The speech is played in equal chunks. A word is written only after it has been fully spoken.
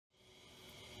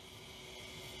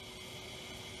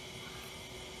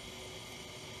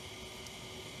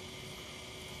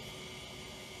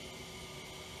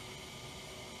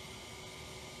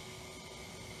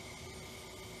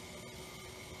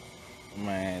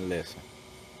man, listen.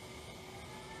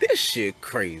 This shit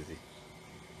crazy.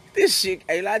 This shit,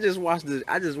 hey, I just watched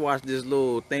this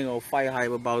little thing on Fight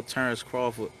Hype about Terence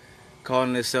Crawford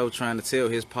calling himself trying to tell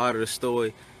his part of the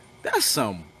story. That's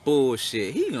some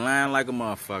bullshit. He lying like a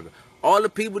motherfucker. All the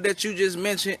people that you just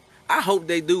mentioned, I hope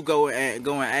they do go and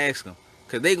ask them,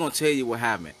 cause they gonna tell you what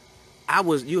happened.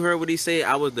 You heard what he said?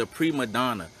 I was the prima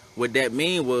donna. What that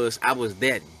mean was I was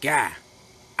that guy.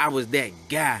 I was that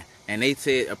guy. And they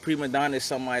said a prima donna is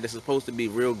somebody that's supposed to be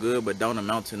real good but don't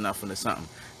amount to nothing or something.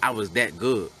 I was that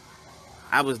good.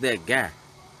 I was that guy.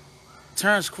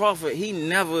 Terence Crawford, what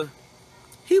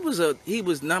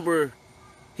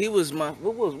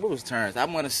was Terence? I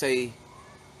want to say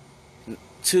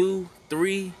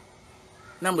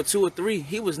number 2 or 3.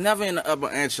 He was never in the upper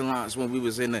echelons when we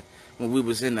was in the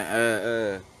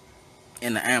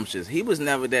amateurs. He was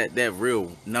never that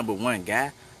real number 1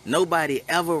 guy. Nobody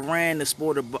ever ran the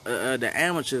sport of the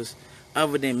amateurs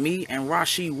other than me and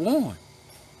Rashid Warren.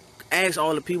 Ask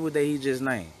all the people that he just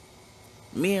named.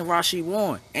 Me and Rashid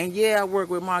Warren. And yeah, I work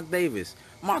with Mark Davis.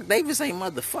 Mark Davis ain't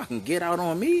motherfucking get out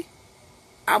on me.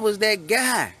 I was that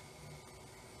guy.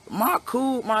 Mark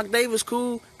cool. Mark Davis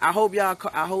cool. I hope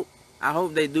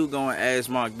they do go and ask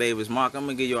Mark Davis. Mark, I'm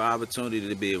gonna give you an opportunity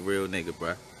to be a real nigga,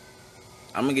 bruh.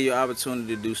 I'm gonna give you an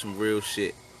opportunity to do some real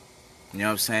shit. You know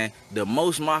what I'm saying? The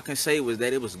most Mark can say was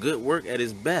that it was good work at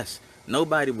its best.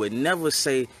 Nobody would never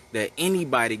say that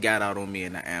anybody got out on me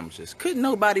in the amateurs. Couldn't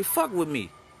nobody fuck with me.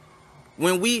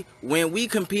 When we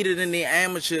competed in the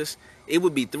amateurs, it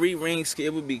would be 3 rings.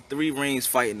 It would be 3 rings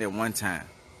fighting at one time.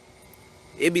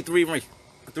 It'd be 3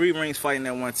 rings fighting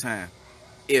at one time.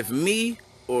 If me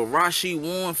or Rashid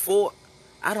Warren fought,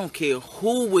 I don't care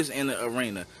who was in the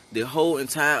arena. The whole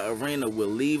entire arena will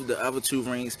leave the other 2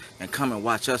 rings and come and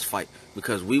watch us fight,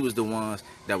 because we was the ones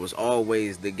that was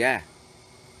always the guy.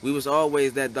 We was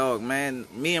always that dog, man.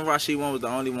 Me and Rashid Warren was the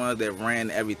only ones that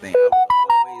ran everything.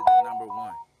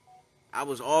 I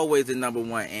was always the number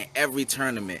 1 in every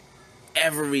tournament,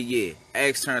 every year.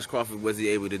 Ask Terence Crawford, was he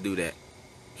able to do that?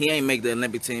 He ain't make the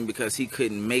Olympic team because he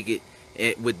couldn't make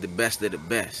it with the best of the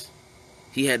best.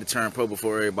 He had to turn pro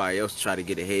before everybody else to try to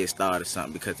get a head start or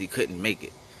something because he couldn't make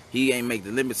it. He ain't make the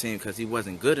Olympic team because he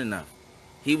wasn't good enough.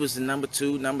 He was the number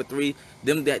 2, number 3.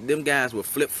 Them guys would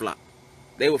flip-flop.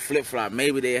 They would flip-flop.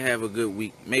 Maybe they'd have a good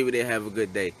week. Maybe they'd have a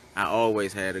good day. I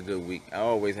always had a good week. I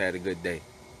always had a good day.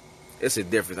 It's a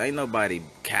difference. Ain't nobody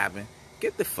capping.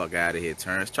 Get the fuck out of here,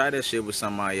 Terrence. Try that shit with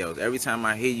somebody else. Every time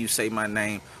I hear you say my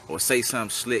name or say something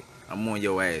slick, I'm on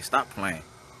your ass. Stop playing.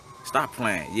 Stop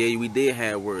playing. Yeah, we did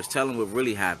have words. Tell them what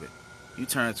really happened. You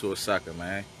turned to a sucker,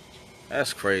 man.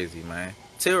 That's crazy, man.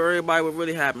 Tell everybody what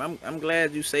really happened. I'm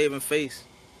glad you saving face.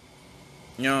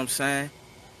 You know what I'm saying?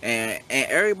 And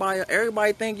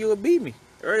everybody think you will beat me.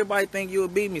 Everybody think you will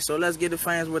beat me. So let's get the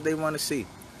fans what they want to see.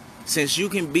 Since you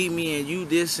can beat me and you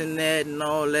this and that and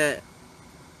all that,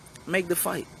 make the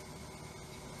fight.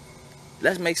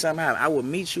 Let's make something happen. I will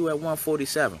meet you at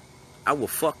 147. I will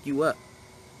fuck you up.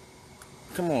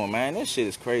 Come on, man. This shit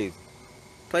is crazy.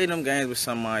 Play them games with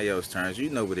somebody else, Terrence. You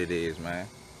know what it is, man.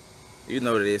 You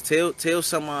know what it is. Tell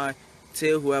somebody,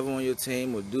 tell whoever on your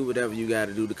team, or do whatever you got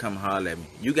to do to come holler at me.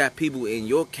 You got people in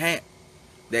your camp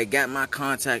that got my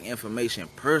contact information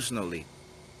personally.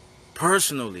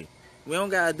 Personally. We don't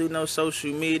got to do no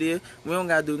social media. We don't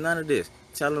got to do none of this.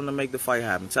 Tell them to make the fight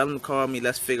happen. Tell them to call me.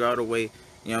 Let's figure out a way. You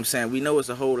know what I'm saying? We know it's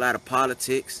a whole lot of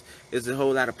politics. It's a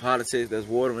whole lot of politics that's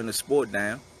watering the sport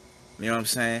down. You know what I'm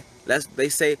saying? They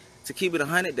say, to keep it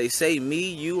 100, they say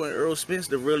me, you, and Earl Spence,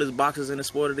 the realest boxers in the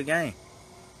sport of the game.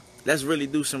 Let's really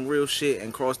do some real shit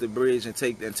and cross the bridge and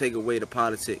take away the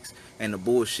politics and the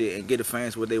bullshit and get the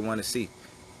fans what they want to see.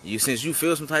 Since you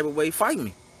feel some type of way, fight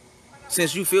me.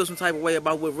 Since you feel some type of way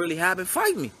about what really happened,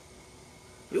 fight me.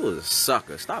 You was a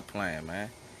sucker. Stop playing, man.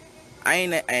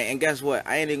 And guess what?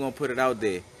 I ain't even gonna put it out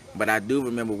there, but I do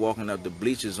remember walking up the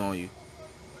bleachers on you.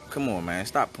 Come on, man.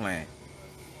 Stop playing.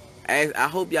 I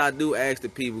hope y'all do ask the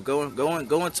people. Go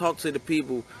and talk to the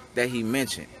people that he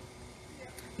mentioned.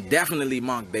 Definitely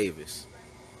Mark Davis.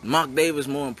 Mark Davis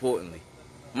more importantly.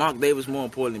 Mark Davis more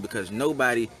importantly, because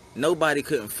nobody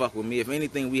couldn't fuck with me. If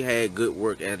anything, we had good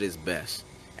work at its best.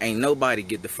 Ain't nobody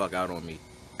get the fuck out on me.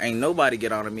 Ain't nobody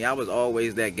get out on me. I was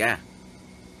always that guy.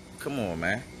 Come on,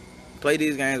 man. Play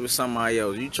these games with somebody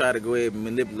else. You try to go ahead and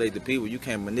manipulate the people. You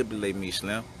can't manipulate me,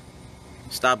 Slim.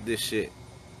 Stop this shit.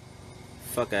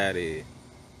 Fuck out of here.